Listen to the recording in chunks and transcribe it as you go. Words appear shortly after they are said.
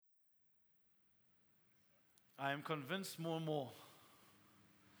I am convinced more and more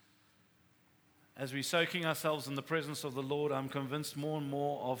as we're soaking ourselves in the presence of the Lord, I'm convinced more and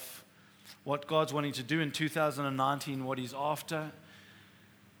more of what God's wanting to do in 2019, what He's after.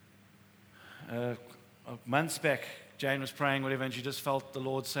 Months back, Jane was praying, whatever, and she just felt the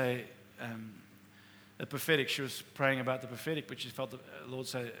Lord say, the prophetic. She was praying about the prophetic, but she felt the Lord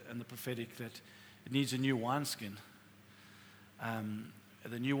say in the prophetic that it needs a new wineskin.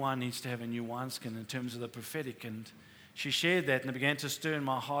 The new wine needs to have a new wineskin in terms of the prophetic. And she shared that, and it began to stir in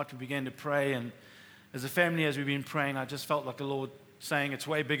my heart. We began to pray, and as a family, as we've been praying, I just felt like the Lord saying it's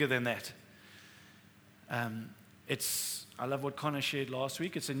way bigger than that. I love what Connor shared last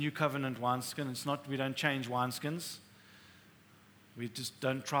week. It's a new covenant wineskin. It's not, we don't change wineskins. We just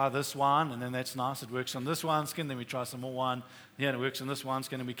don't try this wine, and then that's nice. It works on this wineskin. Then we try some more wine. Yeah, and it works on this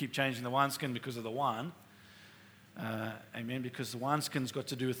wineskin, and we keep changing the wineskin because of the wine. Amen. Because the wineskin's got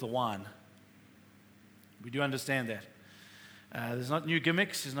to do with the wine. We do understand that. There's not new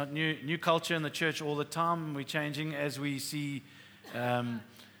gimmicks. There's not new culture in the church all the time. We're changing as we see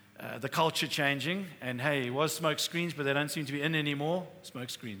the culture changing. And hey, it was smoke screens, but they don't seem to be in anymore. Smoke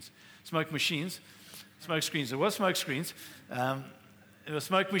screens. Smoke machines. Smoke screens. There was smoke screens. There were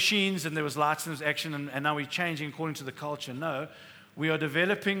smoke machines, and there was lights, and there was action, and now we're changing according to the culture. No, we are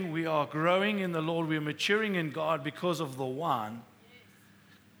developing, we are growing in the Lord, we are maturing in God because of the wine.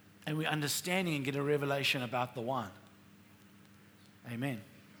 And we're understanding and get a revelation about the wine. Amen.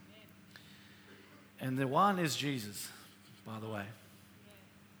 And the wine is Jesus, by the way.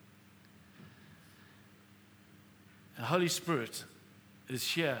 The Holy Spirit is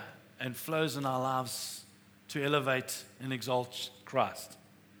here and flows in our lives to elevate and exalt Christ.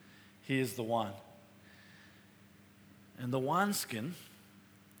 He is the wine. And the wineskin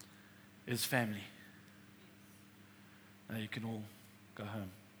is family. Now you can all go home.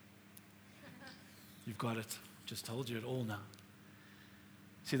 You've got it. Just told you it all now.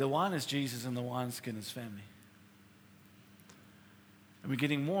 See, the wine is Jesus and the wineskin is family. And we're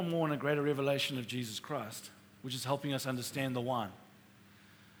getting more and more in a greater revelation of Jesus Christ, which is helping us understand the wine.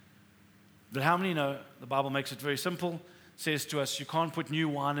 But how many know the Bible makes it very simple? Says to us, you can't put new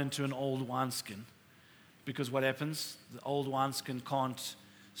wine into an old wineskin. Because what happens? The old wineskin can't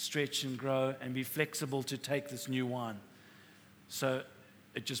stretch and grow and be flexible to take this new wine. So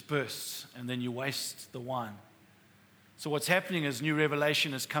it just bursts, and then you waste the wine. So what's happening is new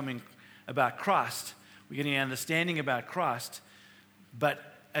revelation is coming about Christ. We're getting an understanding about Christ. But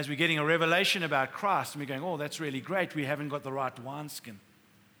as we're getting a revelation about Christ, and we're going, oh, that's really great, we haven't got the right wineskin.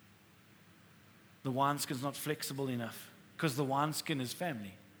 The wineskin's not flexible enough, because the wineskin is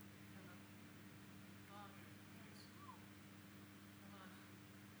family.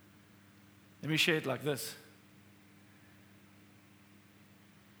 Let me share it like this.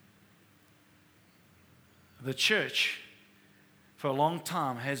 The church, for a long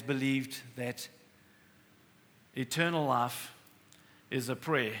time, has believed that eternal life is a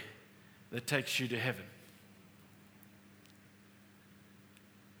prayer that takes you to heaven.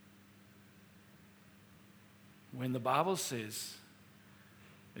 When the Bible says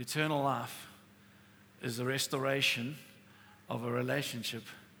eternal life is the restoration of a relationship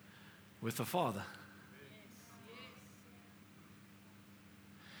with the Father.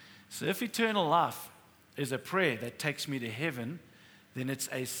 So if eternal life is a prayer that takes me to heaven, then it's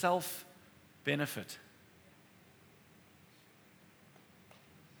a self-benefit.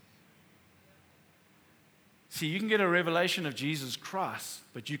 See, you can get a revelation of Jesus Christ,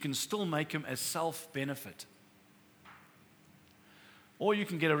 but you can still make Him a self-benefit. Or you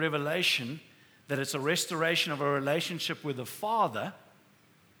can get a revelation that it's a restoration of a relationship with the Father.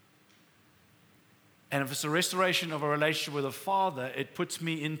 And if it's a restoration of a relationship with a Father, it puts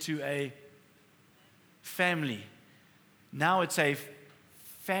me into a family. Now it's a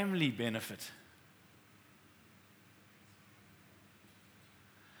family benefit.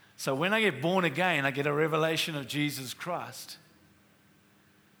 So when I get born again, I get a revelation of Jesus Christ.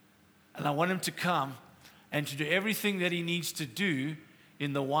 And I want Him to come and to do everything that He needs to do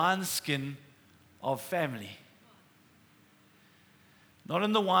in the wineskin of family. Not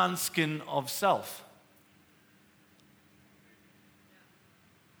in the wineskin of self.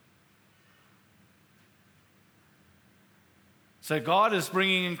 So God is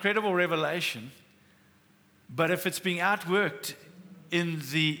bringing incredible revelation, but if it's being outworked in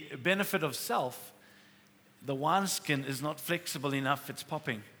the benefit of self, the wineskin is not flexible enough, it's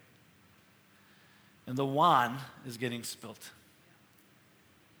popping. And the wine is getting spilt.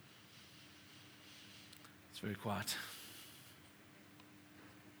 It's very quiet.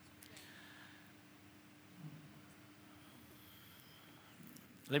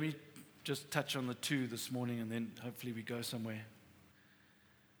 Let me just touch on the two this morning, and then hopefully we go somewhere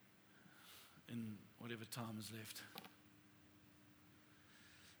in whatever time is left.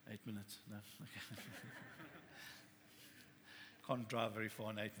 8 minutes. No. Okay. Can't drive very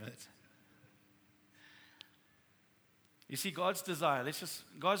far in 8 minutes. You see, God's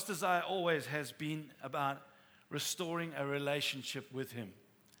desire always has been about restoring a relationship with Him.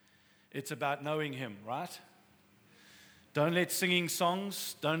 It's about knowing Him, right? Don't let singing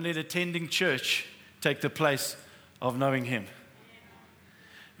songs, don't let attending church take the place of knowing Him.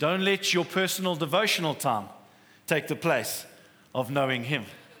 Don't let your personal devotional time take the place of knowing Him.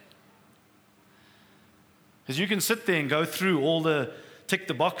 Because you can sit there and go through tick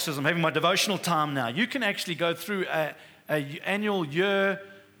the boxes. I'm having my devotional time now. You can actually go through an annual year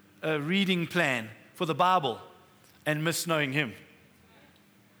reading plan for the Bible and miss knowing Him.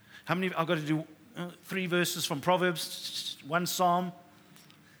 How many? I've got to do 3 verses from Proverbs, 1 Psalm,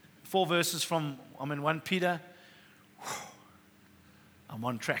 4 verses from 1 Peter. I'm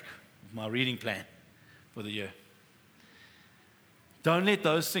on track with my reading plan for the year. Don't let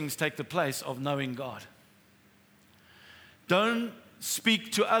those things take the place of knowing God. Don't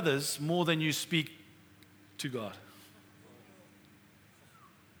speak to others more than you speak to God.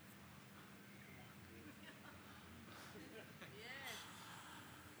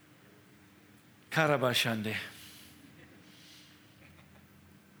 Karabashande.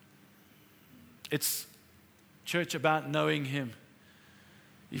 It's, church, about knowing Him.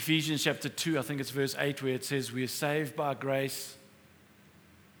 Ephesians chapter 2, I think it's verse 8, where it says, we are saved by grace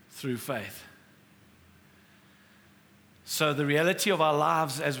through faith. So the reality of our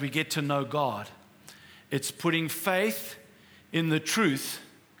lives as we get to know God, it's putting faith in the truth.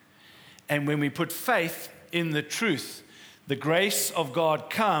 And when we put faith in the truth, the grace of God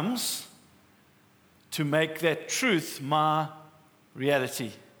comes to make that truth my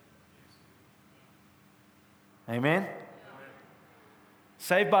reality. Amen?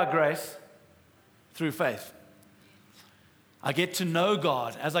 Saved by grace through faith. I get to know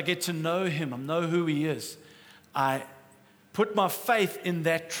God. As I get to know Him, I know who He is. I put my faith in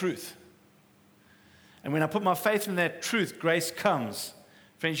that truth. And when I put my faith in that truth, grace comes.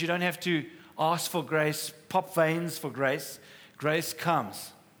 Friends, you don't have to ask for grace, pop veins for grace. Grace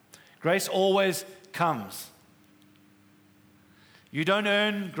comes. Grace always comes. You don't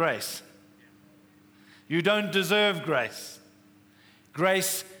earn grace. You don't deserve grace.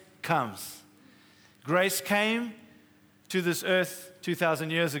 Grace comes. Grace came to this earth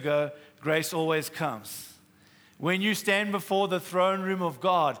 2,000 years ago. Grace always comes. When you stand before the throne room of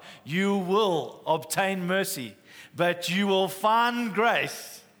God, you will obtain mercy, but you will find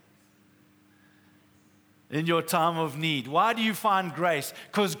grace in your time of need. Why do you find grace?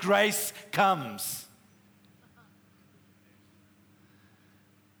 Because grace comes.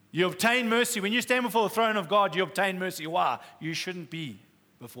 You obtain mercy. When you stand before the throne of God, you obtain mercy. Why? You shouldn't be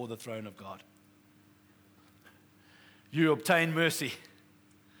before the throne of God. You obtain mercy.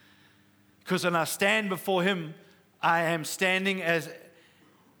 Because when I stand before Him, I am standing as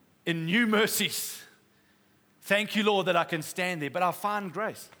in new mercies. Thank you, Lord, that I can stand there. But I find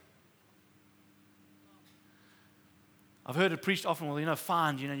grace. I've heard it preached often, well,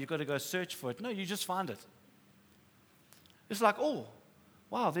 find, you've got to go search for it. No, you just find it. It's like, oh,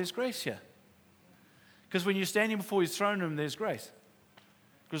 wow, there's grace here. Because when you're standing before His throne room, there's grace.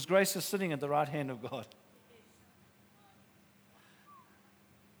 Because grace is sitting at the right hand of God.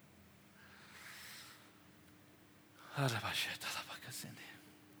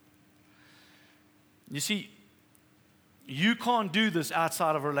 You see, you can't do this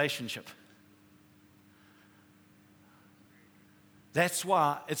outside of a relationship. That's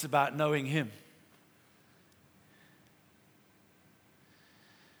why it's about knowing Him.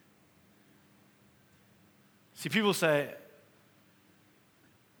 See, people say,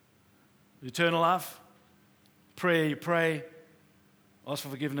 eternal life, prayer, you pray, ask for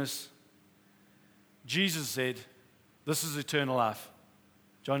forgiveness. Jesus said, this is eternal life.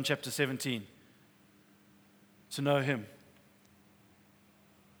 John chapter 17. To know Him.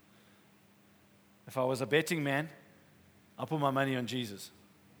 If I was a betting man, I'll put my money on Jesus.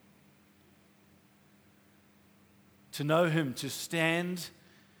 To know Him, to stand,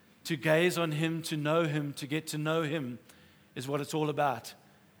 to gaze on Him, to know Him, to get to know Him is what it's all about.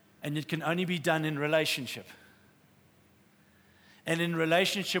 And it can only be done in relationship. And in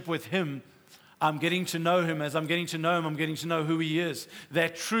relationship with Him, I'm getting to know Him. As I'm getting to know Him, I'm getting to know who He is.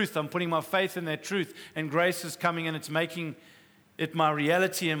 That truth, I'm putting my faith in that truth. And grace is coming and it's making it my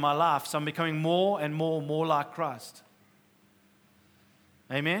reality in my life. So I'm becoming more and more like Christ.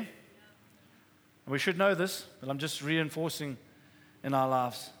 Amen? And we should know this, but I'm just reinforcing in our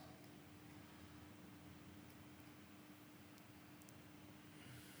lives.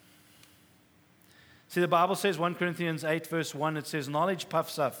 See, the Bible says, 1 Corinthians 8, verse 1, it says, knowledge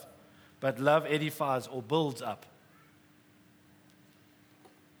puffs up, but love edifies or builds up.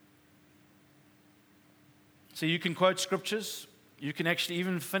 So you can quote scriptures. You can actually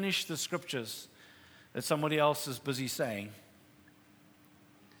even finish the scriptures that somebody else is busy saying.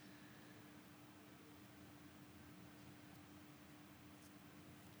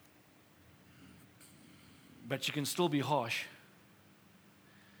 But you can still be harsh.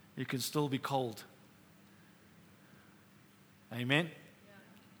 You can still be cold. Amen?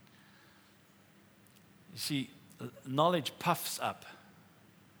 You see, knowledge puffs up.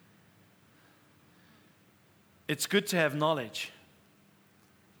 It's good to have knowledge.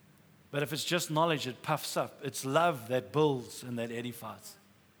 But if it's just knowledge, it puffs up. It's love that builds and that edifies.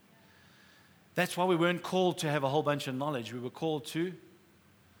 That's why we weren't called to have a whole bunch of knowledge. We were called to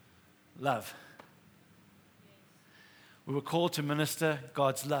love. We were called to minister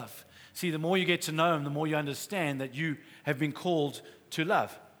God's love. See, the more you get to know Him, the more you understand that you have been called to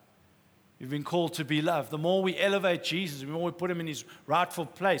love. You've been called to be loved. The more we elevate Jesus, the more we put Him in His rightful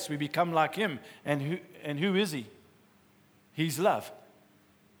place, we become like Him. And who is He? He's love.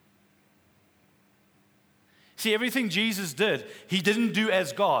 See, everything Jesus did, He didn't do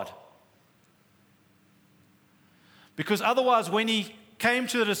as God. Because otherwise, when He came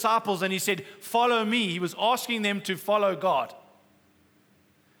to the disciples and He said, follow me, He was asking them to follow God.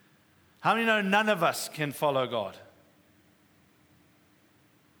 How many know none of us can follow God?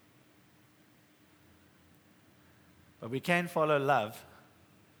 But we can follow love.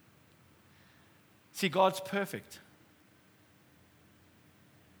 See, God's perfect.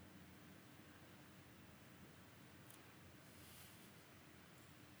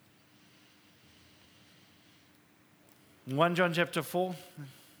 In 1 John chapter 4,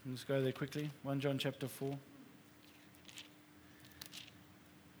 let's go there quickly. 1 John chapter 4.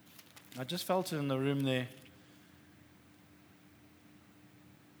 I just felt it in the room there.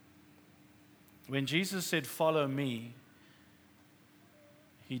 When Jesus said, follow me,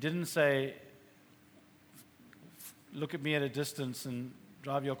 He didn't say, look at me at a distance and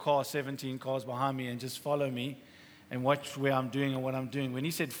drive your car 17 cars behind me and just follow me and watch where I'm doing and what I'm doing. When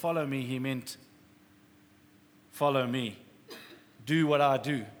He said, follow me, He meant, follow me. Do what I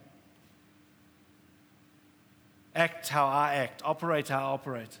do. Act how I act. Operate how I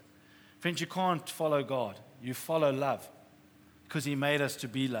operate. Friends, you can't follow God. You follow love because He made us to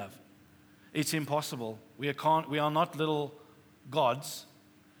be love. It's impossible. We are not little gods.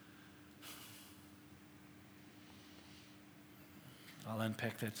 I'll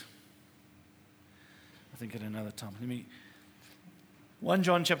unpack that, I think, at another time. 1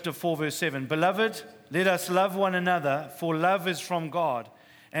 John chapter 4, verse 7. Beloved, let us love one another, for love is from God.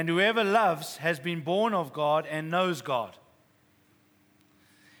 And whoever loves has been born of God and knows God.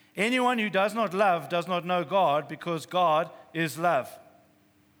 Anyone who does not love does not know God, because God is love.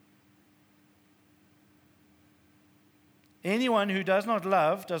 Anyone who does not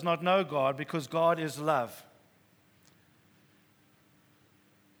love does not know God, because God is love.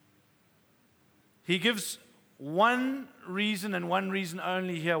 He gives one reason and one reason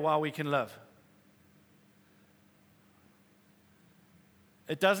only here why we can love.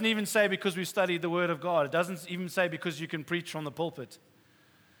 It doesn't even say because we studied the Word of God. It doesn't even say because you can preach from the pulpit.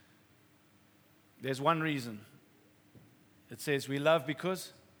 There's one reason. It says we love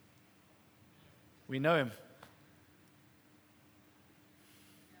because we know Him.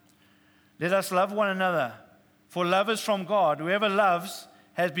 Let us love one another, for love is from God. Whoever loves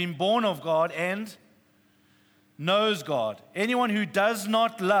has been born of God and knows God. Anyone who does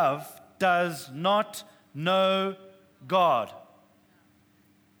not love does not know God,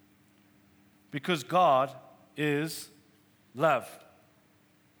 because God is love.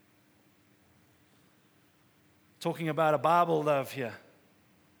 Talking about a Bible love here.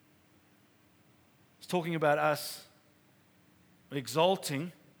 It's talking about us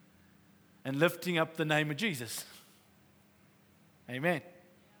exalting and lifting up the name of Jesus. Amen.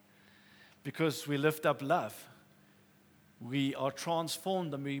 Because we lift up love, we are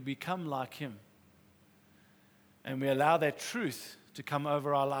transformed and we become like Him. And we allow that truth to come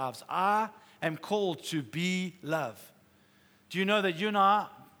over our lives. I am called to be love. Do you know that you and I,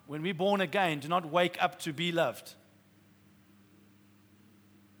 when we're born again, do not wake up to be loved?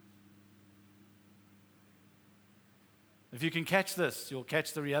 If you can catch this, you'll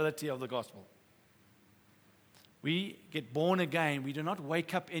catch the reality of the gospel. We get born again. We do not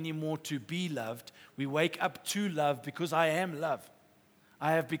wake up anymore to be loved. We wake up to love because I am love.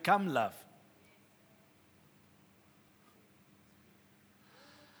 I have become love.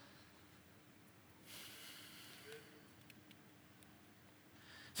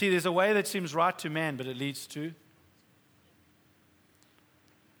 See, there's a way that seems right to man, but it leads to.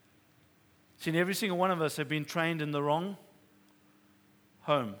 See, every single one of us have been trained in the wrong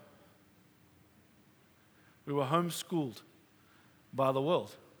home. We were homeschooled by the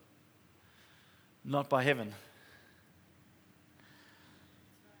world, not by heaven.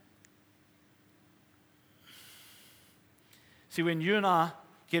 See, when you and I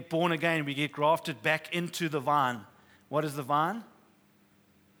get born again, we get grafted back into the vine. What is the vine?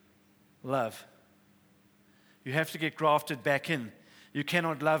 Love. You have to get grafted back in. You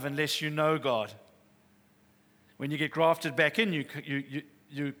cannot love unless you know God. When you get grafted back in,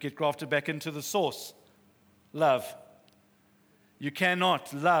 you get grafted back into the source. Love. You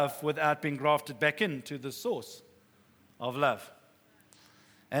cannot love without being grafted back into the source of love.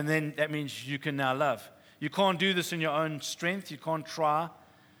 And then that means you can now love. You can't do this in your own strength. You can't try.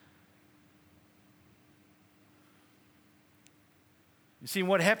 You see,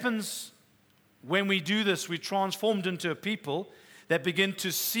 what happens when we do this, we're transformed into a people that begin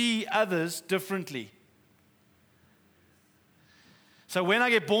to see others differently. So when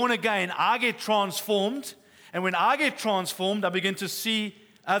I get born again, I get transformed. And when I get transformed, I begin to see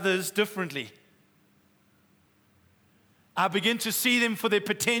others differently. I begin to see them for their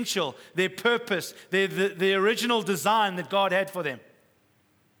potential, their purpose, the original design that God had for them.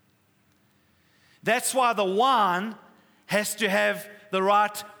 That's why the wine has to have the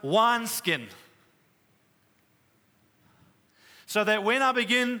right wineskin. So that when I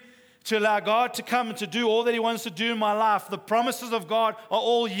begin to allow God to come and to do all that He wants to do in my life, the promises of God are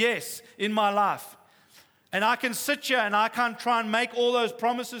all yes in my life. And I can sit here and I can try and make all those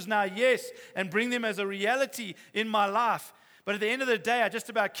promises now yes and bring them as a reality in my life. But at the end of the day, I just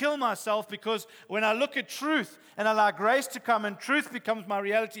about kill myself, because when I look at truth and allow grace to come and truth becomes my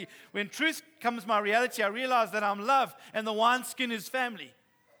reality, when truth becomes my reality, I realize that I'm loved and the wineskin is family.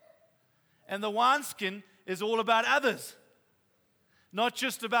 And the wineskin is all about others, not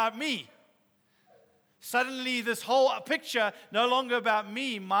just about me. Suddenly, this whole picture no longer about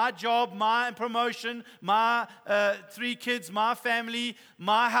me, my job, my promotion, my 3 kids, my family,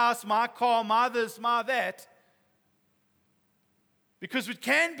 my house, my car, my this, my that. Because it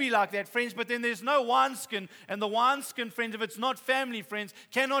can be like that, friends, but then there's no wineskin. And the wineskin, friends, if it's not family, friends,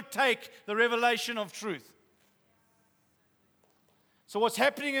 cannot take the revelation of truth. So what's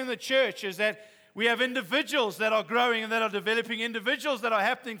happening in the church is that we have individuals that are growing and that are developing, individuals that are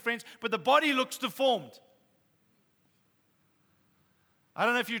happening, friends, but the body looks deformed. I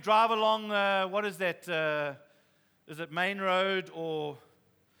don't know if you drive along, what is that? Is it Main Road or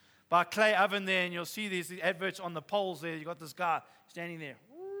by Clay Oven there, and you'll see these adverts on the poles there. You've got this guy standing there.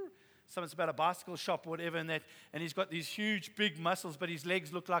 Something's about a bicycle shop or whatever, and he's got these huge, big muscles, but his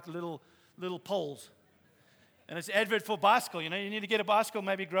legs look like little poles. And it's an advert for bicycle. You need to get a bicycle,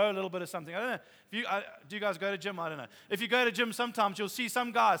 maybe grow a little bit or something. I don't know. Do you guys go to gym? I don't know. If you go to gym, sometimes you'll see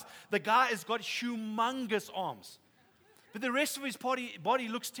some guys. The guy has got humongous arms, but the rest of his body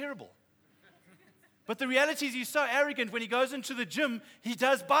looks terrible. But the reality is he's so arrogant, when he goes into the gym, he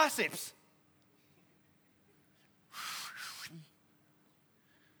does biceps.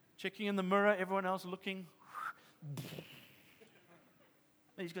 Checking in the mirror, everyone else looking.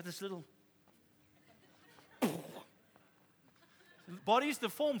 He's got this little... Body's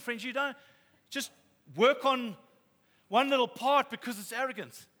deformed, friends. You don't just work on one little part because it's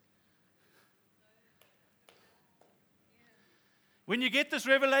arrogance. When you get this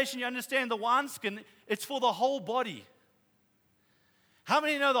revelation, you understand the wineskin, it's for the whole body. How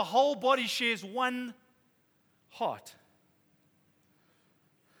many know the whole body shares one heart?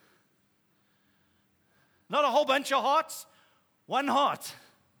 Not a whole bunch of hearts, one heart.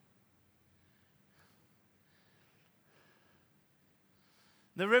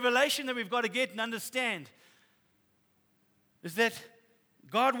 The revelation that we've got to get and understand is that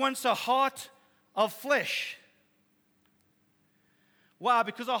God wants a heart of flesh. Why?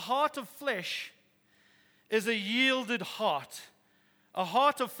 Because a heart of flesh is a yielded heart. A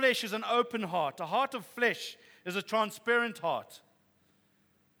heart of flesh is an open heart. A heart of flesh is a transparent heart.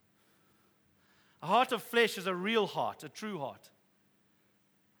 A heart of flesh is a real heart, a true heart.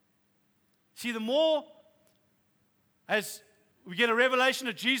 See, the more as we get a revelation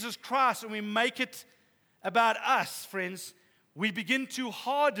of Jesus Christ and we make it about us, friends, we begin to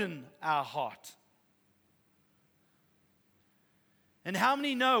harden our heart. And how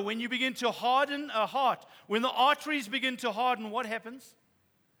many know when you begin to harden a heart, when the arteries begin to harden, what happens?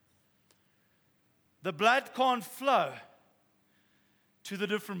 The blood can't flow to the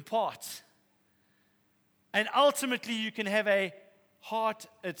different parts. And ultimately, you can have a heart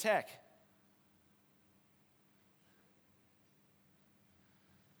attack.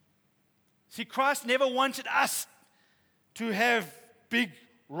 See, Christ never wanted us to have big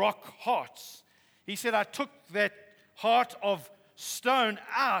rock hearts. He said, I took that heart of stone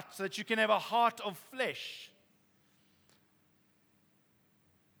out so that you can have a heart of flesh.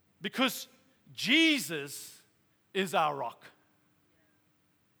 Because Jesus is our rock.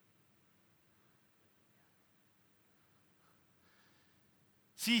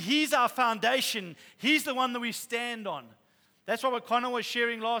 See, He's our foundation. He's the one that we stand on. That's what Connor was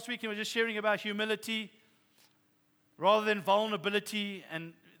sharing last week. He was just sharing about humility rather than vulnerability.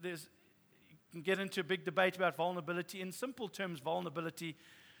 And you can get into a big debate about vulnerability. In simple terms, vulnerability,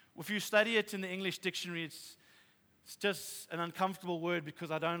 if you study it in the English dictionary, it's just an uncomfortable word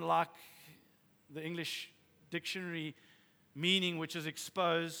because I don't like the English dictionary meaning, which is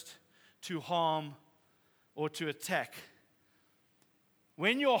exposed to harm or to attack.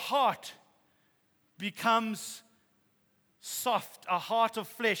 When your heart becomes soft, a heart of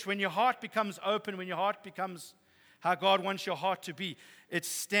flesh, when your heart becomes open, when your heart becomes how God wants your heart to be, it's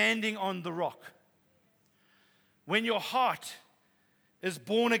standing on the rock. When your heart is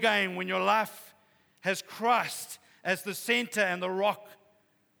born again, when your life has Christ as the center and the rock,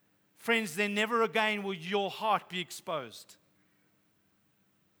 friends, then never again will your heart be exposed.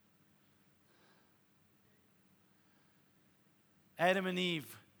 Adam and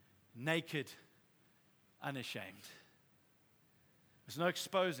Eve, naked, unashamed. There's no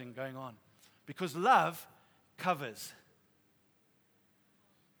exposing going on because love covers.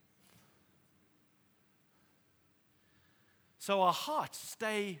 So our hearts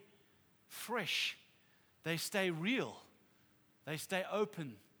stay fresh. They stay real. They stay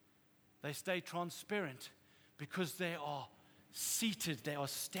open. They stay transparent because they are seated. They are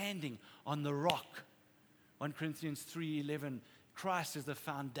standing on the rock. 1 Corinthians 3:11, Christ is the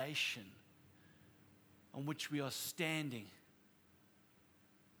foundation on which we are standing.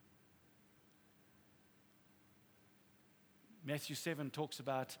 Matthew 7 talks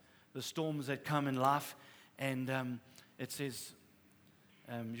about the storms that come in life, and it says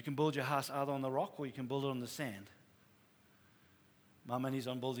you can build your house either on the rock or you can build it on the sand. My money's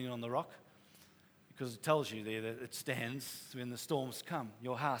on building it on the rock because it tells you there that it stands when the storms come.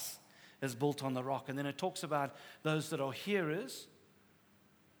 Your house is built on the rock. And then it talks about those that are hearers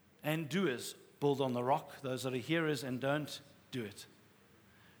and doers build on the rock, those that are hearers and don't do it.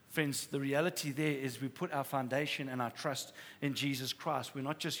 Friends, the reality there is we put our foundation and our trust in Jesus Christ. We're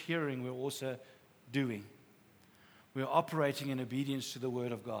not just hearing, we're also doing. We're operating in obedience to the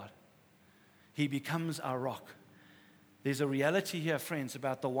Word of God. He becomes our rock. There's a reality here, friends,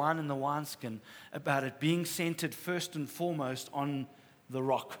 about the wine and the wineskin, about it being centered first and foremost on the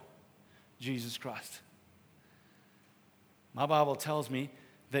rock, Jesus Christ. My Bible tells me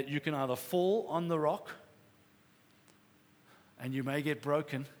that you can either fall on the rock and you may get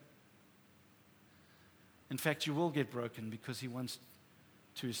broken. In fact, you will get broken because He wants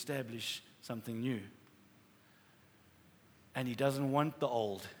to establish something new. And He doesn't want the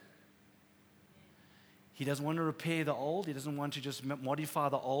old. He doesn't want to repair the old. He doesn't want to just modify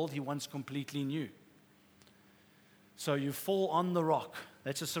the old. He wants completely new. So you fall on the rock.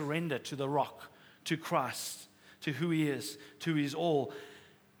 That's a surrender to the rock, to Christ, to who He is, to His all.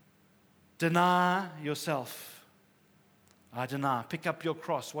 Deny yourself. I deny. Pick up your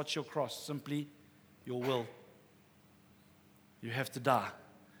cross. What's your cross? Simply your will. You have to die.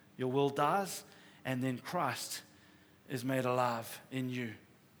 Your will dies, and then Christ is made alive in you.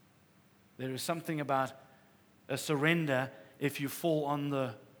 There is something about a surrender if you fall on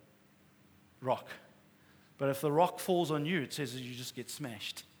the rock. But if the rock falls on you, it says that you just get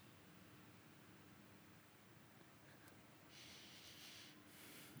smashed.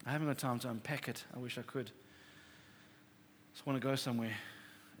 I haven't got time to unpack it. I wish I could. Just want to go somewhere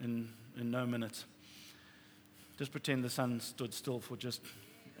in no minutes. Just pretend the sun stood still for just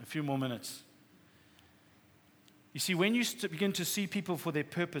a few more minutes. You see, when you begin to see people for their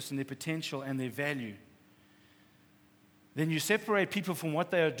purpose and their potential and their value, then you separate people from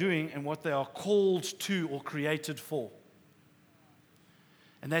what they are doing and what they are called to or created for.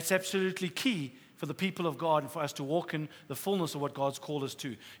 And that's absolutely key for the people of God and for us to walk in the fullness of what God's called us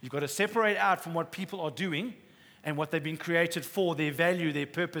to. You've got to separate out from what people are doing and what they've been created for, their value, their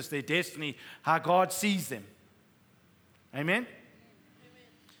purpose, their destiny, how God sees them. Amen?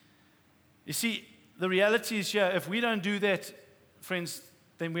 You see, the reality is here, if we don't do that, friends,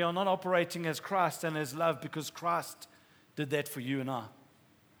 then we are not operating as Christ and as love, because Christ did that for you and I.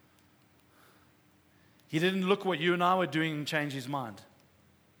 He didn't look what you and I were doing and change His mind.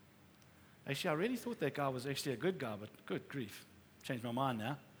 Actually, I really thought that guy was actually a good guy, but good grief. Changed my mind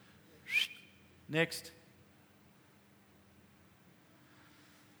now. Next.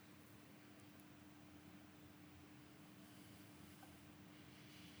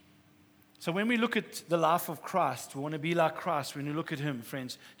 So when we look at the life of Christ, we want to be like Christ when you look at him,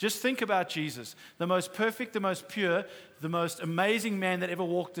 friends. Just think about Jesus, the most perfect, the most pure, the most amazing man that ever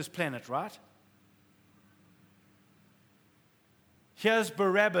walked this planet, right? Here's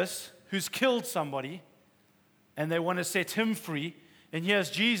Barabbas, who's killed somebody, and they want to set him free. And here's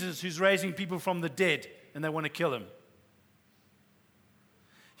Jesus, who's raising people from the dead, and they want to kill him.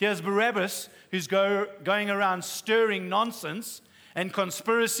 Here's Barabbas, who's going around stirring nonsense and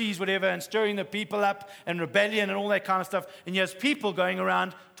conspiracies, whatever, and stirring the people up and rebellion and all that kind of stuff. And here's people going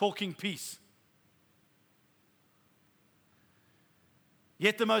around talking peace.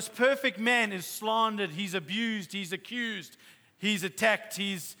 Yet the most perfect man is slandered, he's abused, he's accused, he's attacked,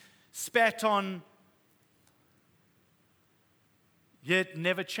 he's spat on, yet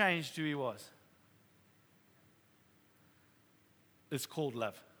never changed who he was. It's called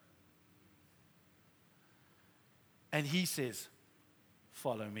love. And he says,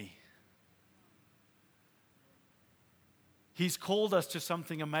 follow me. He's called us to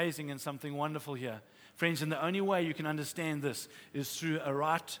something amazing and something wonderful here. Friends, and the only way you can understand this is through a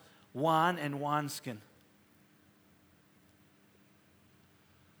right wine and wineskin.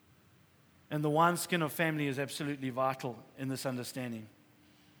 And the wineskin of family is absolutely vital in this understanding.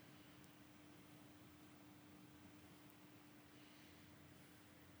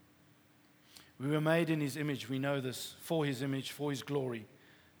 We were made in his image, we know this, for his image, for his glory.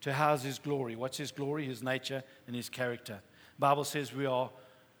 To house his glory. What's his glory? His nature and his character. The Bible says we are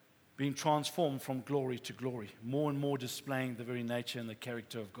being transformed from glory to glory, more and more displaying the very nature and the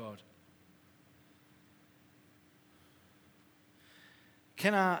character of God.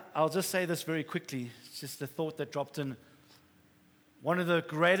 I'll just say this very quickly. It's just a thought that dropped in. One of the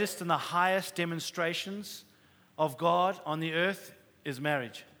greatest and the highest demonstrations of God on the earth is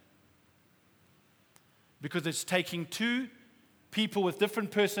marriage. Because it's taking two people with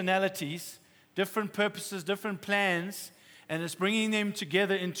different personalities, different purposes, different plans, and it's bringing them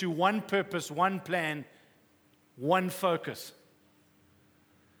together into one purpose, one plan, one focus.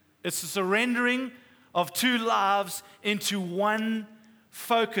 It's a surrendering of two lives into one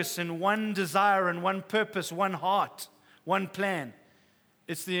focus and one desire and one purpose, one heart, one plan.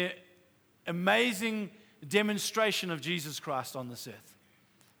 It's the amazing demonstration of Jesus Christ on this earth.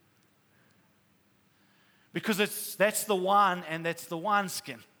 Because that's the wine and that's the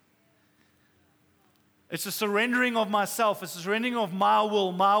wineskin. It's a surrendering of myself. It's a surrendering of my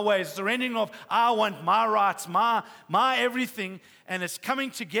will, my ways. It's a surrendering of I want, my rights, my everything. And it's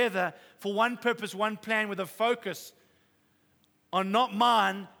coming together for one purpose, one plan with a focus on not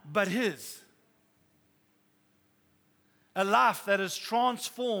mine, but his. A life that is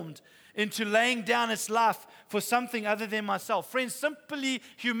transformed into laying down its life for something other than myself. Friends, simply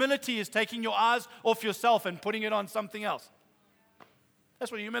humility is taking your eyes off yourself and putting it on something else.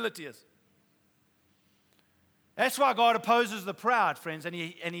 That's what humility is. That's why God opposes the proud, friends, and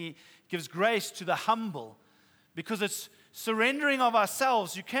He gives grace to the humble, because it's surrendering of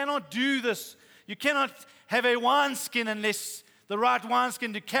ourselves. You cannot do this. You cannot have a wineskin unless the right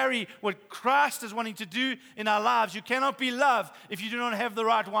wineskin to carry what Christ is wanting to do in our lives. You cannot be love if you do not have the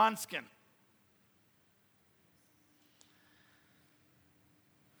right wineskin.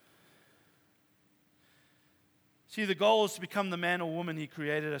 See, the goal is to become the man or woman He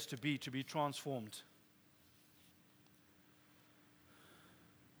created us to be transformed.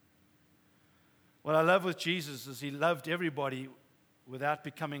 What I love with Jesus is He loved everybody without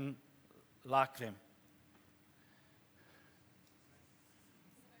becoming like them.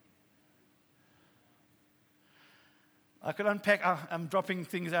 I could unpack, I'm dropping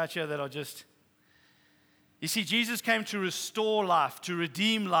things out here that are just... You see, Jesus came to restore life, to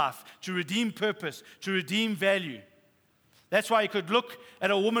redeem purpose, to redeem value. That's why He could look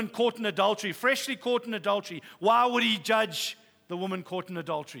at a woman caught in adultery, freshly caught in adultery. Why would He judge the woman caught in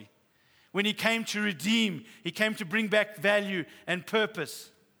adultery? When He came to redeem, He came to bring back value and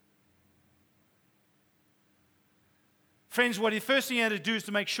purpose. Friends, what the first thing He had to do is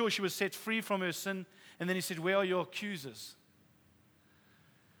to make sure she was set free from her sin. And then He said, where are your accusers?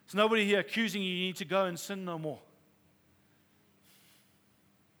 There's nobody here accusing you. You need to go and sin no more.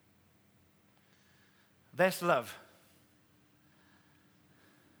 That's love.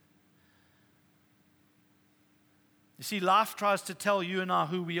 You see, life tries to tell you and I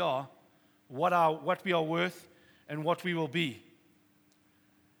who we are, what we are worth, and what we will be.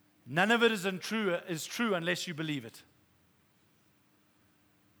 None of it is true unless you believe it.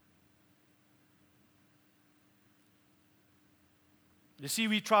 You see,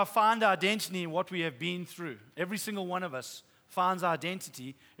 we try to find identity in what we have been through. Every single one of us finds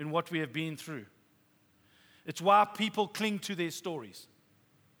identity in what we have been through. It's why people cling to their stories.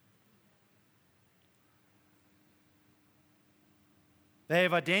 They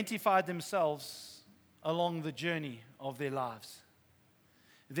have identified themselves along the journey of their lives.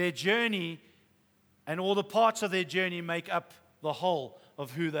 Their journey and all the parts of their journey make up the whole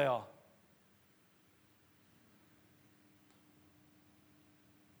of who they are.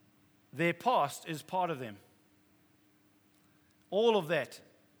 Their past is part of them. All of that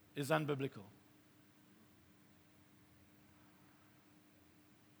is unbiblical.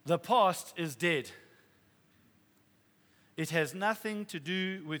 The past is dead. It has nothing to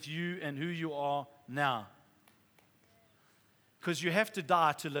do with you and who you are now. Because you have to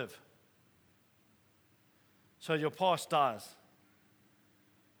die to live. So your past dies.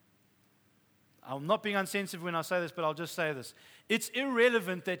 I'm not being insensitive when I say this, but I'll just say this. It's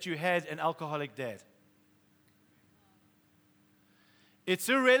irrelevant that you had an alcoholic dad. It's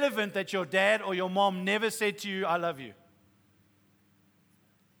irrelevant that your dad or your mom never said to you, I love you.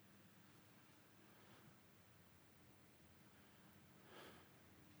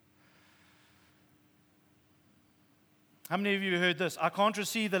 How many of you heard this? I can't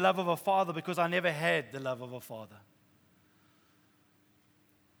receive the love of a father because I never had the love of a father.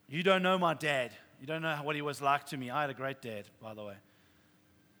 You don't know my dad. You don't know what he was like to me. I had a great dad, by the way.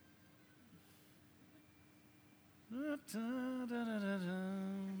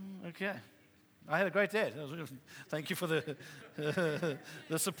 Okay. I had a great dad. Thank you for the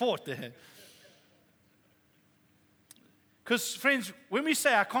support there. Because, friends, when we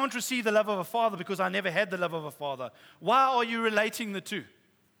say I can't receive the love of a father because I never had the love of a father, why are you relating the two?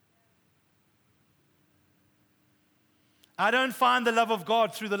 I don't find the love of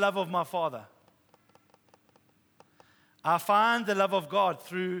God through the love of my father. I find the love of God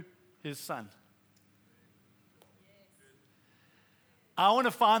through his son. I want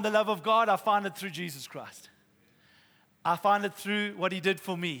to find the love of God. I find it through Jesus Christ. I find it through what he did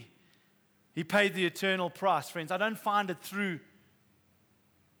for me. He paid the eternal price, friends. I don't find it through,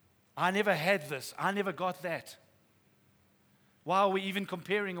 I never had this. I never got that. Why are we even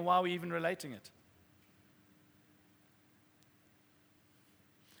comparing and why are we even relating it?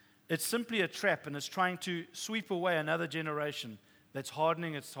 It's simply a trap, and it's trying to sweep away another generation that's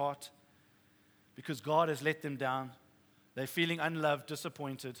hardening its heart because God has let them down. They're feeling unloved,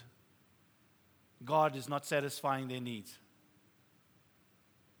 disappointed. God is not satisfying their needs.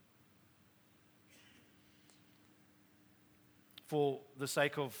 For the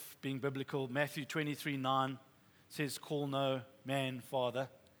sake of being biblical, Matthew 23:9 says, call no man father.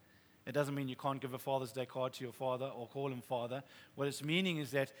 It doesn't mean you can't give a Father's Day card to your father or call him father. What it's meaning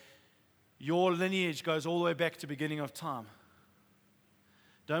is that your lineage goes all the way back to the beginning of time.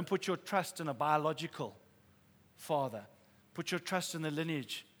 Don't put your trust in a biological father. Put your trust in the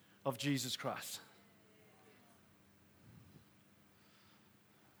lineage of Jesus Christ.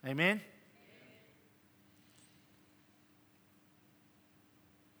 Amen?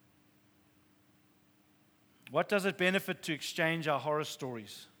 What does it benefit to exchange our horror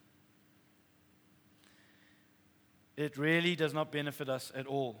stories? It really does not benefit us at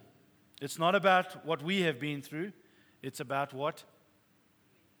all. It's not about what we have been through. It's about what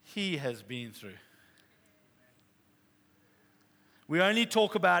he has been through. We only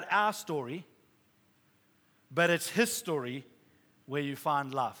talk about our story, but it's his story where you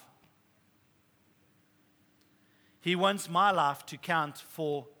find love. He wants my life to count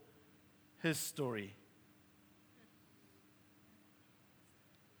for his story.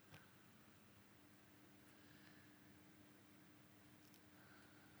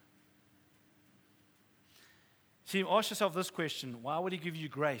 See, ask yourself this question. Why would he give you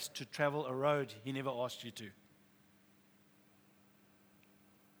grace to travel a road he never asked you to?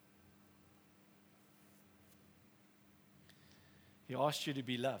 He asked you to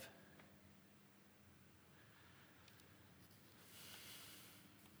be love.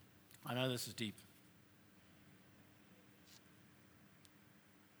 I know this is deep.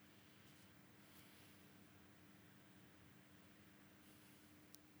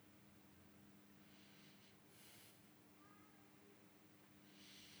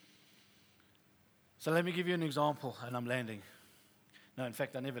 So let me give you an example, and I'm landing. No, in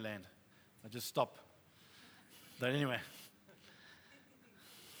fact, I never land. I just stop. But anyway,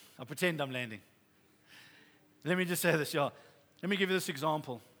 I pretend I'm landing. Let me just say this, y'all. Let me give you this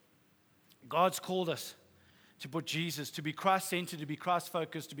example. God's called us to put Jesus, to be Christ-centered, to be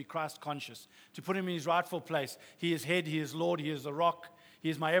Christ-focused, to be Christ-conscious, to put him in his rightful place. He is head, he is Lord, he is the rock,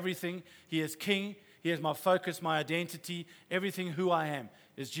 he is my everything, he is King, he is my focus, my identity, everything who I am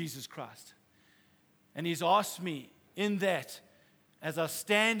is Jesus Christ. And he's asked me in that, as I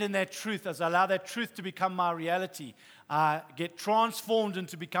stand in that truth, as I allow that truth to become my reality, I get transformed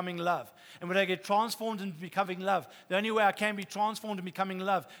into becoming love. And when I get transformed into becoming love, the only way I can be transformed into becoming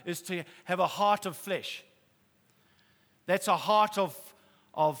love is to have a heart of flesh. That's a heart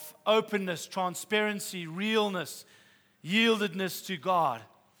of openness, transparency, realness, yieldedness to God.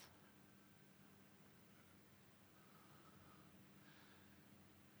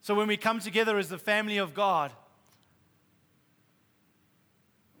 So when we come together as the family of God,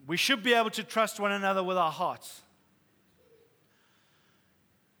 we should be able to trust one another with our hearts.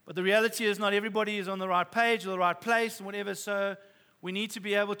 But the reality is not everybody is on the right page or the right place and whatever, so we need to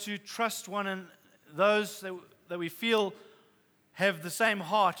be able to trust one and those that we feel have the same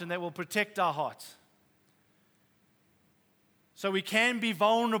heart and that will protect our hearts. So we can be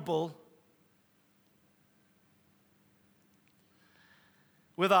vulnerable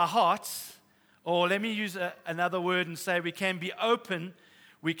with our hearts, or let me use another word and say we can be open,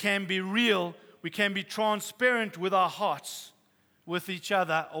 we can be real, we can be transparent with our hearts, with each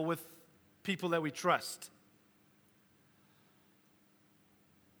other or with people that we trust.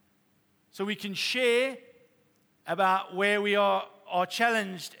 So we can share about where we are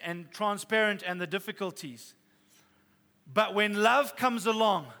challenged and transparent and the difficulties. But when love comes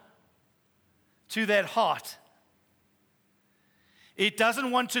along to that heart, it doesn't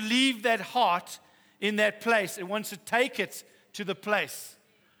want to leave that heart in that place. It wants to take it to the place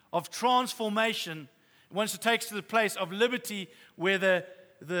of transformation. It wants to take it to the place of liberty where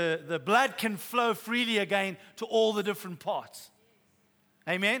the blood can flow freely again to all the different parts.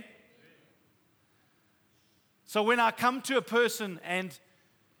 Amen? So when I come to a person and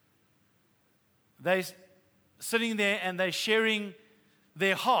they're sitting there and they're sharing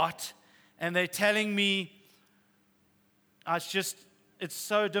their heart and they're telling me, it's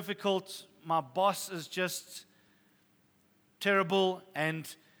so difficult, my boss is just terrible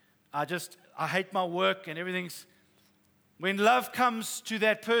and I hate my work and everything's... When love comes to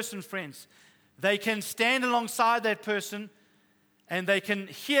that person, friends, they can stand alongside that person and they can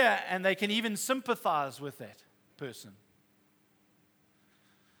hear and they can even sympathize with that person.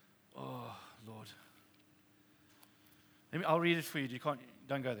 Oh, Lord. I'll read it for you.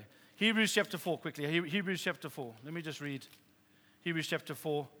 Don't go there. Hebrews chapter 4, quickly. Hebrews chapter 4. Let me just read. Hebrews chapter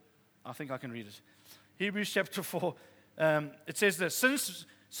 4. I think I can read it. Hebrews chapter 4. It says this: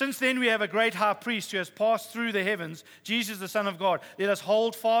 Since then we have a great high priest who has passed through the heavens, Jesus the Son of God. Let us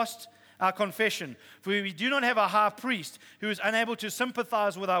hold fast our confession. For we do not have a high priest who is unable to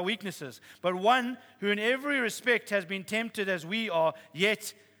sympathize with our weaknesses, but one who in every respect has been tempted as we are,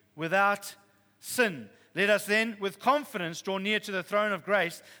 yet without sin. Let us then with confidence draw near to the throne of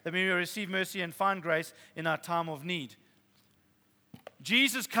grace, that we may receive mercy and find grace in our time of need.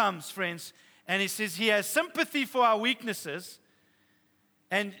 Jesus comes, friends, and he says he has sympathy for our weaknesses,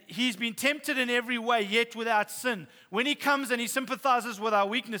 and he's been tempted in every way, yet without sin. When he comes and he sympathizes with our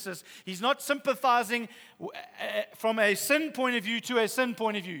weaknesses, he's not sympathizing from a sin point of view to a sin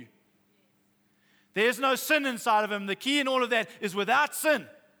point of view. There's no sin inside of him. The key in all of that is without sin.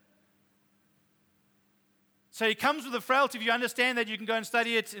 So he comes with a frailty. If you understand that, you can go and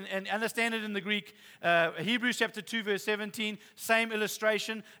study it and understand it in the Greek. Hebrews chapter 2, verse 17, same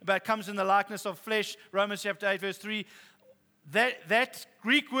illustration, but it comes in the likeness of flesh. Romans chapter 8, verse 3. That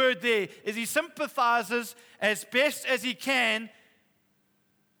Greek word there is he sympathizes as best as he can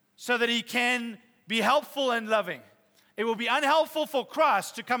so that he can be helpful and loving. It will be unhelpful for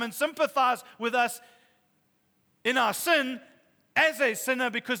Christ to come and sympathize with us in our sin as a sinner,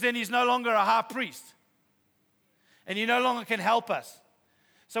 because then he's no longer a high priest. And he no longer can help us.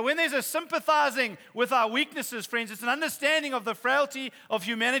 So when there's a sympathizing with our weaknesses, friends, it's an understanding of the frailty of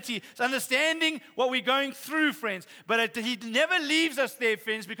humanity. It's understanding what we're going through, friends. But he never leaves us there,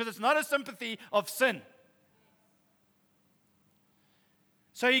 friends, because it's not a sympathy of sin.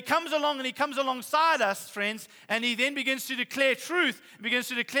 So he comes along and he comes alongside us, friends, and he then begins to declare truth, begins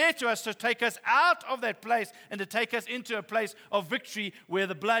to declare to us to take us out of that place and to take us into a place of victory where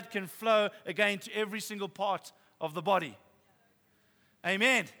the blood can flow again to every single part of the body.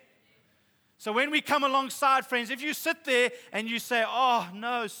 Amen. So when we come alongside, friends, if you sit there and you say, oh,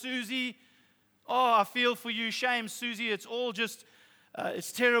 no, Susie, oh, I feel for you, shame, Susie, it's all just,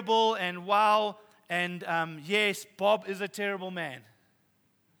 it's terrible, and wow, and yes, Bob is a terrible man.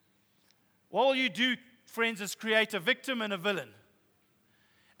 All you do, friends, is create a victim and a villain.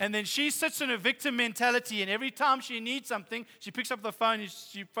 And then she sits in a victim mentality, and every time she needs something, she picks up the phone and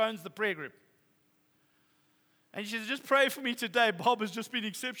she phones the prayer group. And she says, just pray for me today. Bob has just been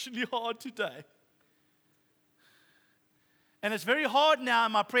exceptionally hard today. And it's very hard now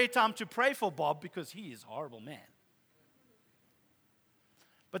in my prayer time to pray for Bob because he is a horrible man.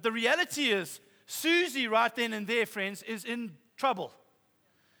 But the reality is, Susie right then and there, friends, is in trouble.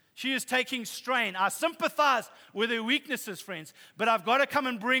 She is taking strain. I sympathize with her weaknesses, friends, but I've got to come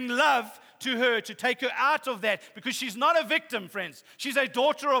and bring love to her to take her out of that, because she's not a victim, friends. She's a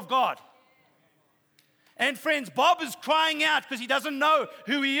daughter of God. And friends, Bob is crying out because he doesn't know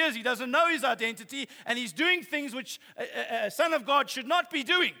who he is. He doesn't know his identity, and he's doing things which a son of God should not be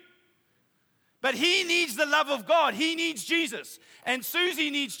doing. But he needs the love of God. He needs Jesus. And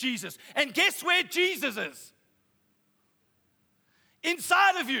Susie needs Jesus. And guess where Jesus is?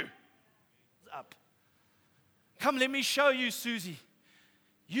 Inside of you. Up. Come, let me show you, Susie.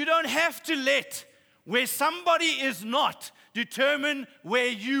 You don't have to let where somebody is not determine where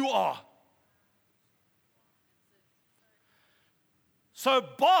you are. So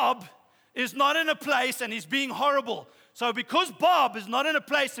Bob is not in a place and he's being horrible. So because Bob is not in a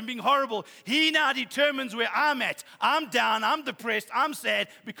place and being horrible, he now determines where I'm at. I'm down, I'm depressed, I'm sad,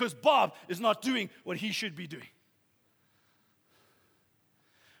 because Bob is not doing what he should be doing.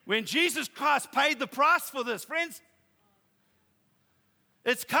 When Jesus Christ paid the price for this, friends,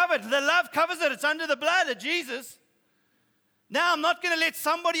 it's covered. The love covers it. It's under the blood of Jesus. Now I'm not going to let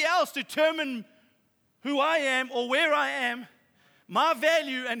somebody else determine who I am or where I am, my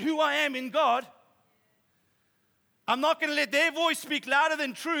value and who I am in God. I'm not going to let their voice speak louder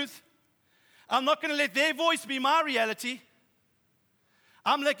than truth. I'm not going to let their voice be my reality.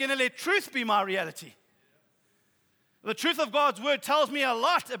 I'm not going to let truth be my reality. The truth of God's word tells me a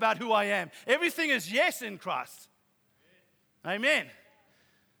lot about who I am. Everything is yes in Christ. Amen.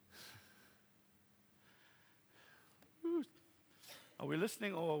 Are we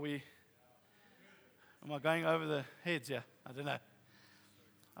listening, or am I going over the heads here? I don't know.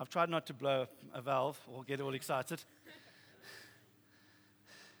 I've tried not to blow a valve or get all excited.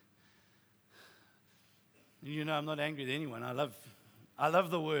 You know, I'm not angry at anyone. I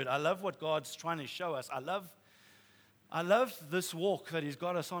love the word. I love what God's trying to show us. I love this walk that He's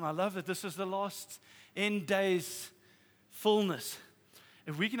got us on. I love that this is the last end days fullness.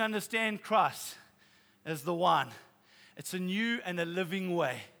 If we can understand Christ as the one, it's a new and a living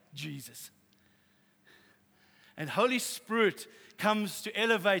way, Jesus. And Holy Spirit comes to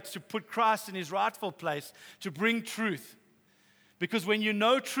elevate, to put Christ in His rightful place, to bring truth. Because when you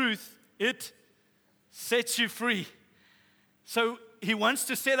know truth, it sets you free. So He wants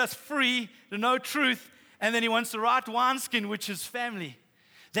to set us free to know truth, and then He wants the right wineskin, which is family.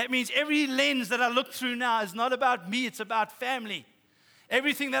 That means every lens that I look through now is not about me, it's about family.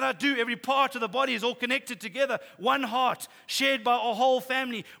 Everything that I do, every part of the body is all connected together. One heart, shared by a whole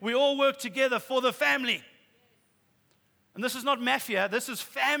family. We all work together for the family. And this is not mafia, this is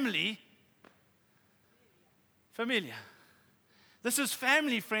family. Familia. This is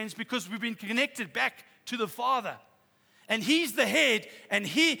family, friends, because we've been connected back to the Father. And He's the head, and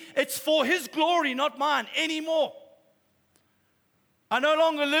it's for His glory, not mine anymore. I no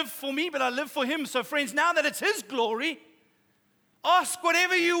longer live for me, but I live for Him. So friends, now that it's His glory, ask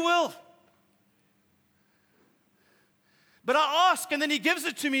whatever you will. But I ask, and then He gives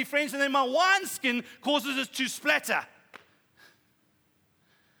it to me, friends, and then my wineskin causes it to splatter.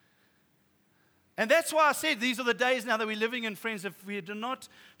 And that's why I said these are the days now that we're living in, friends. If we do not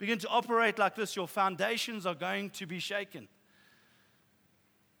begin to operate like this, your foundations are going to be shaken.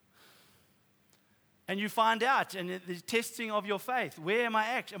 And you find out, and the testing of your faith, where am I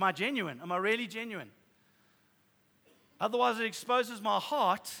at? Am I genuine? Am I really genuine? Otherwise, it exposes my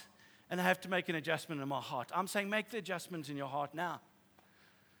heart, and I have to make an adjustment in my heart. I'm saying make the adjustments in your heart now,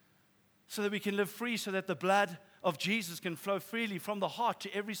 so that we can live free, so that the blood of Jesus can flow freely from the heart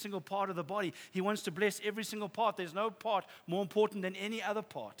to every single part of the body. He wants to bless every single part. There's no part more important than any other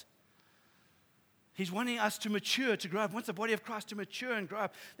part. He's wanting us to mature, to grow up. He wants the body of Christ to mature and grow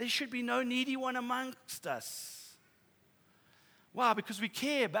up. There should be no needy one amongst us. Why? Because we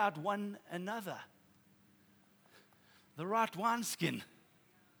care about one another. The right wineskin.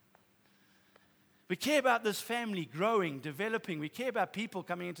 We care about this family growing, developing. We care about people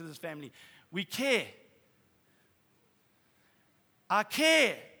coming into this family. We care. I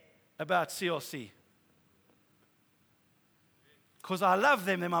care about CLC because I love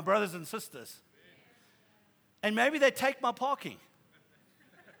them. They're my brothers and sisters. And maybe they take my parking.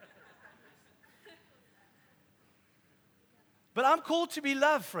 But I'm called to be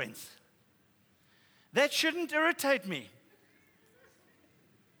loved, friends. That shouldn't irritate me.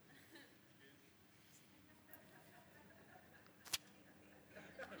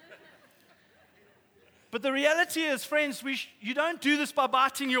 But the reality is, friends, you don't do this by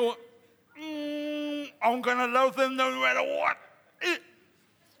biting your, I'm going to love them no matter what.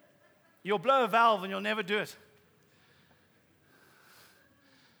 You'll blow a valve and you'll never do it.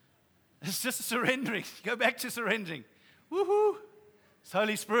 It's just surrendering. Go back to surrendering. Woohoo! It's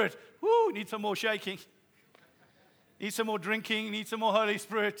Holy Spirit. Woo! Need some more shaking. Need some more drinking. Need some more Holy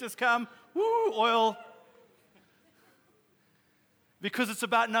Spirit. Just come. Woo! Oil. Because it's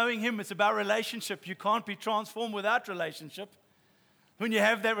about knowing Him. It's about relationship. You can't be transformed without relationship. When you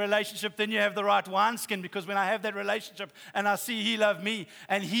have that relationship, then you have the right wineskin, because when I have that relationship and I see He loved me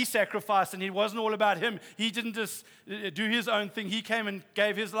and He sacrificed and it wasn't all about Him, He didn't just do His own thing, He came and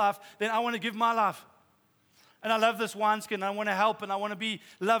gave His life, then I want to give my life. And I love this wineskin. I want to help and I want to be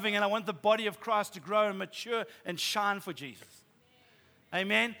loving and I want the body of Christ to grow and mature and shine for Jesus.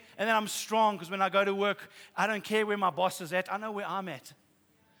 Amen? And then I'm strong, because when I go to work, I don't care where my boss is at. I know where I'm at.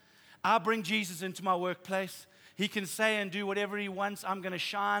 I bring Jesus into my workplace. He can say and do whatever He wants. I'm going to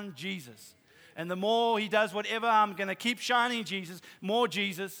shine Jesus. And the more He does whatever, I'm going to keep shining Jesus, more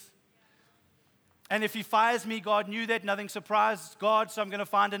Jesus. And if He fires me, God knew that. Nothing surprised God, so I'm going to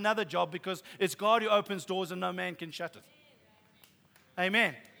find another job, because it's God who opens doors and no man can shut it.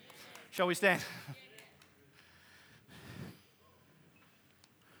 Amen. Shall we stand?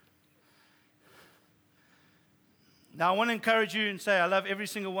 Now, I want to encourage you and say I love every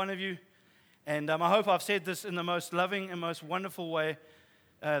single one of you. And I hope I've said this in the most loving and most wonderful way,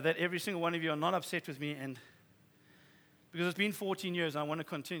 that every single one of you are not upset with me. And because it's been 14 years, I want to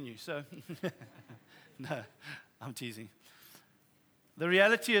continue. So, no, I'm teasing. The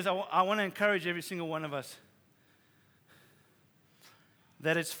reality is I want to encourage every single one of us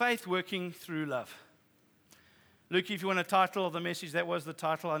that it's faith working through love. Luke, if you want a title of the message, that was the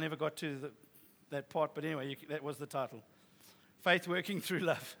title. I never got to that part, but anyway, that was the title. Faith working through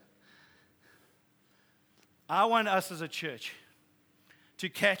love. I want us as a church to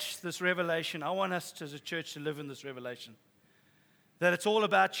catch this revelation. I want us as a church to live in this revelation. That it's all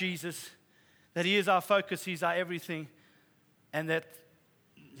about Jesus, that He is our focus, He's our everything, and that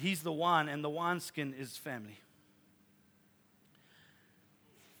He's the wine, and the wineskin is family.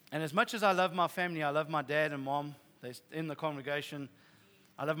 And as much as I love my family, I love my dad and mom. They're in the congregation.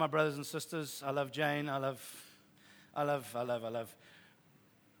 I love my brothers and sisters. I love Jane. I love.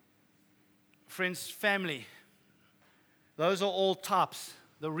 Friends, family. Those are all types.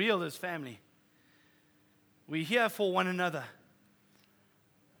 The real is family. We're here for one another.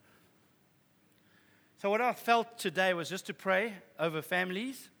 So what I felt today was just to pray over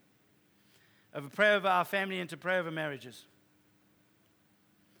families, pray over our family, and to pray over marriages.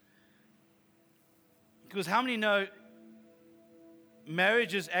 Because how many know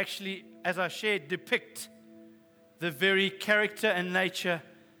marriages actually, as I shared, depict the very character and nature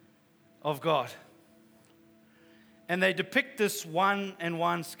of God? And they depict this one and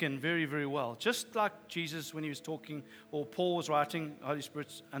wineskin very, very well. Just like Jesus when He was talking, or Paul was writing, Holy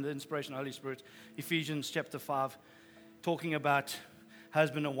Spirit, under the inspiration of the Holy Spirit, Ephesians chapter 5, talking about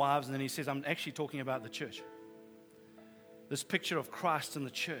husband and wives, and then he says, I'm actually talking about the church. This picture of Christ and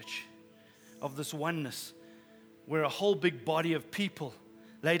the church, of this oneness, where a whole big body of people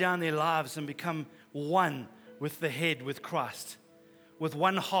lay down their lives and become one with the head, with Christ, with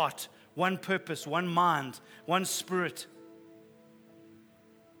one heart, one purpose, one mind, one spirit.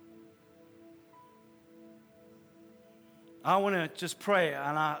 I want to just pray,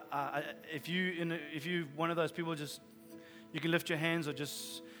 and if you one of those people, just you can lift your hands or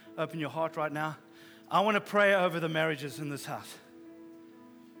just open your heart right now. I want to pray over the marriages in this house.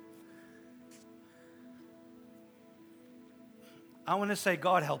 I want to say,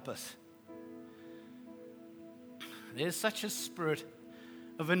 God, help us. There's such a spirit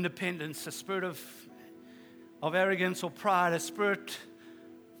of independence, a spirit of arrogance or pride, a spirit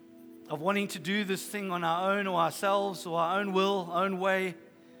of wanting to do this thing on our own or ourselves or our own will, own way.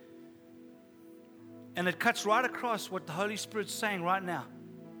 And it cuts right across what the Holy Spirit's saying right now.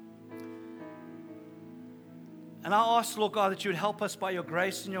 And I ask, Lord God, that you would help us by your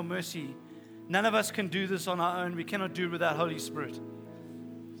grace and your mercy. None of us can do this on our own. We cannot do it without Holy Spirit.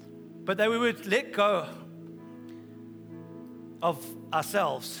 But that we would let go of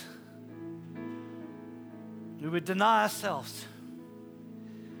ourselves. We would deny ourselves.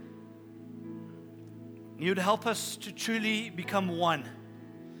 You would help us to truly become one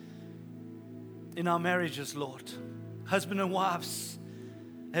in our marriages, Lord. Husband and wives,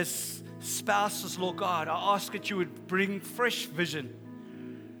 as spouses, Lord God, I ask that you would bring fresh vision,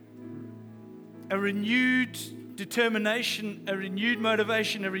 a renewed determination, a renewed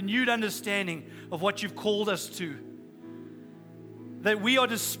motivation, a renewed understanding of what you've called us to. That we are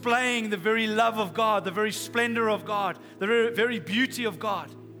displaying the very love of God, the very splendor of God, the very beauty of God.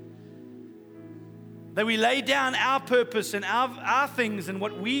 That we lay down our purpose and our things and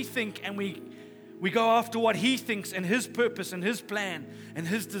what we think, and we go after what He thinks and His purpose and His plan and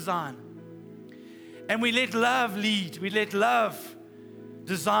His design. And we let love lead. We let love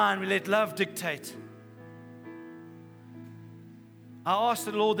design. We let love dictate. I ask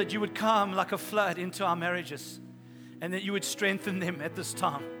the Lord that you would come like a flood into our marriages and that you would strengthen them at this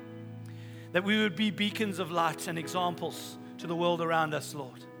time. That we would be beacons of light and examples to the world around us,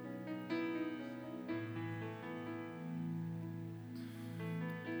 Lord.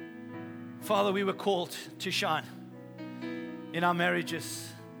 Father, we were called to shine in our marriages.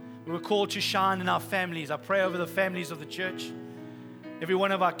 We were called to shine in our families. I pray over the families of the church. Every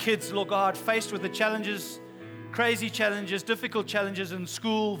one of our kids, Lord God, faced with the challenges, crazy challenges, difficult challenges in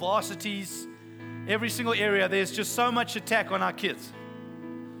school, varsities, every single area. There's just so much attack on our kids.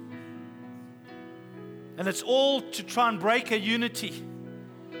 And it's all to try and break a unity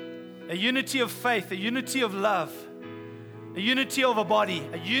of faith, a unity of love, a unity of a body,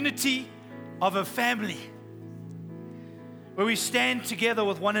 a unity of a family, where we stand together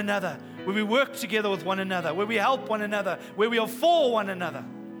with one another, where we work together with one another, where we help one another, where we are for one another.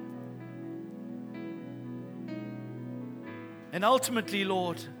 And ultimately,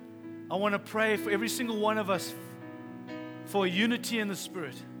 Lord, I want to pray for every single one of us for unity in the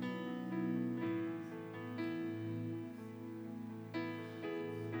Spirit.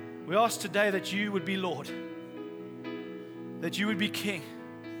 We ask today that you would be Lord, that you would be King,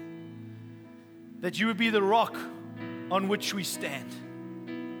 that you would be the rock on which we stand.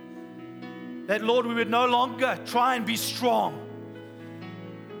 That, Lord, we would no longer try and be strong,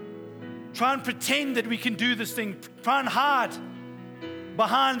 try and pretend that we can do this thing, try and hide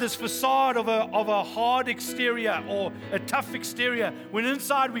behind this facade of a hard exterior or a tough exterior, when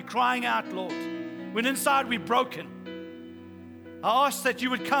inside we're crying out, Lord, when inside we're broken. I ask that you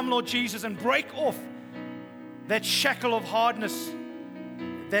would come, Lord Jesus, and break off that shackle of hardness,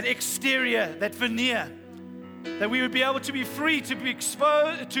 that exterior, that veneer, that we would be able to be free to be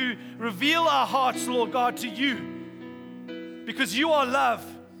exposed, to reveal our hearts, Lord God, to you. Because you are love,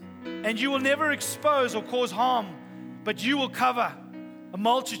 and you will never expose or cause harm, but you will cover a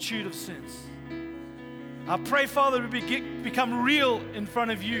multitude of sins. I pray, Father, we become real in front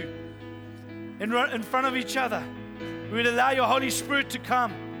of you, in front of each other. We would allow your Holy Spirit to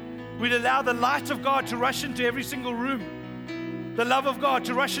come. We'd allow the light of God to rush into every single room, the love of God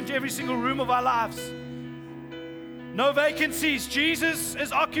to rush into every single room of our lives. No vacancies. Jesus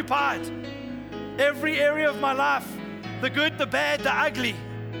is occupied. Every area of my life, the good, the bad, the ugly.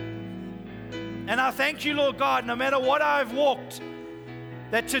 And I thank you, Lord God, no matter what I've walked,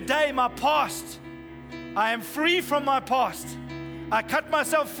 that today my past, I am free from my past. I cut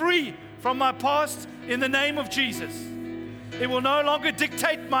myself free from my past in the name of Jesus. It will no longer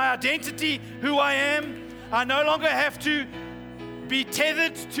dictate my identity, who I am. I no longer have to be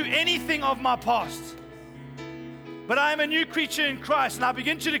tethered to anything of my past. But I am a new creature in Christ, and I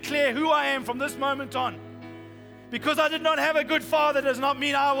begin to declare who I am from this moment on. Because I did not have a good father does not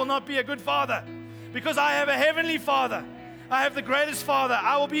mean I will not be a good father. Because I have a heavenly Father. I have the greatest Father.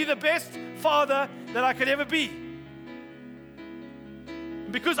 I will be the best father that I could ever be.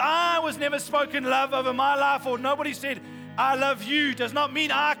 Because I was never spoken love over my life, or nobody said, I love you, does not mean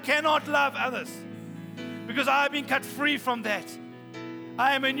I cannot love others. Because I have been cut free from that.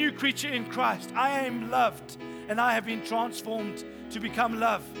 I am a new creature in Christ. I am loved, and I have been transformed to become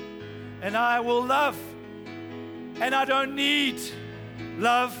love. And I will love. And I don't need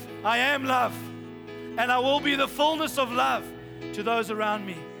love. I am love. And I will be the fullness of love to those around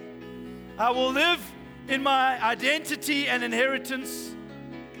me. I will live in my identity and inheritance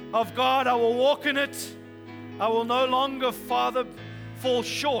of God. I will walk in it. I will no longer, Father, fall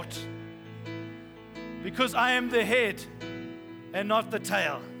short, because I am the head and not the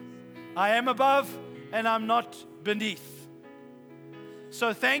tail. I am above and I'm not beneath.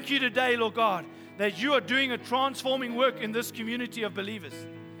 So thank you today, Lord God, that you are doing a transforming work in this community of believers.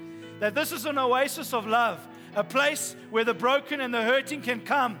 That this is an oasis of love, a place where the broken and the hurting can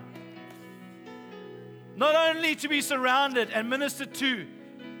come. Not only to be surrounded and ministered to,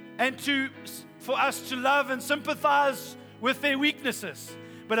 and for us to love and sympathize with their weaknesses,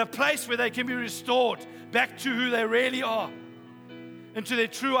 but a place where they can be restored back to who they really are, into their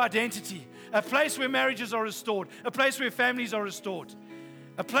true identity. A place where marriages are restored, a place where families are restored,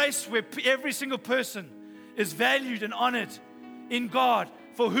 a place where every single person is valued and honored in God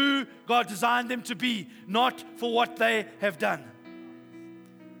for who God designed them to be, not for what they have done.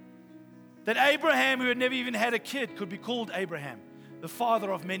 That Abraham, who had never even had a kid, could be called Abraham, the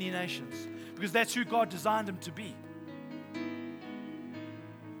father of many nations, because that's who God designed him to be.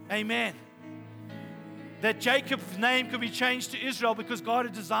 Amen. That Jacob's name could be changed to Israel because God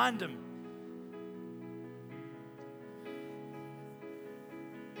had designed him.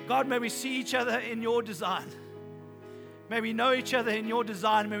 God, may we see each other in your design. May we know each other in your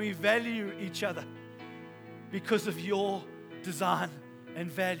design. May we value each other because of your design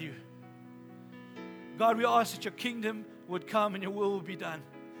and value. God, we ask that your kingdom would come and your will be done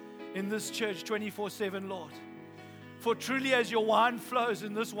in this church 24/7, Lord. For truly as your wine flows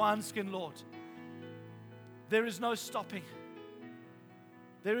in this wineskin, Lord, there is no stopping.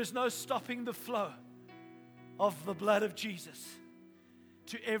 There is no stopping the flow of the blood of Jesus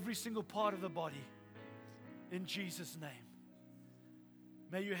to every single part of the body. In Jesus' name.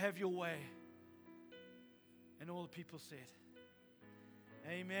 May you have your way. And all the people said,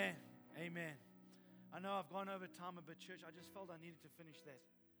 amen. Amen. I know I've gone over time a bit, church. I just felt I needed to finish that.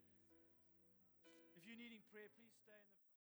 If you're needing prayer, please.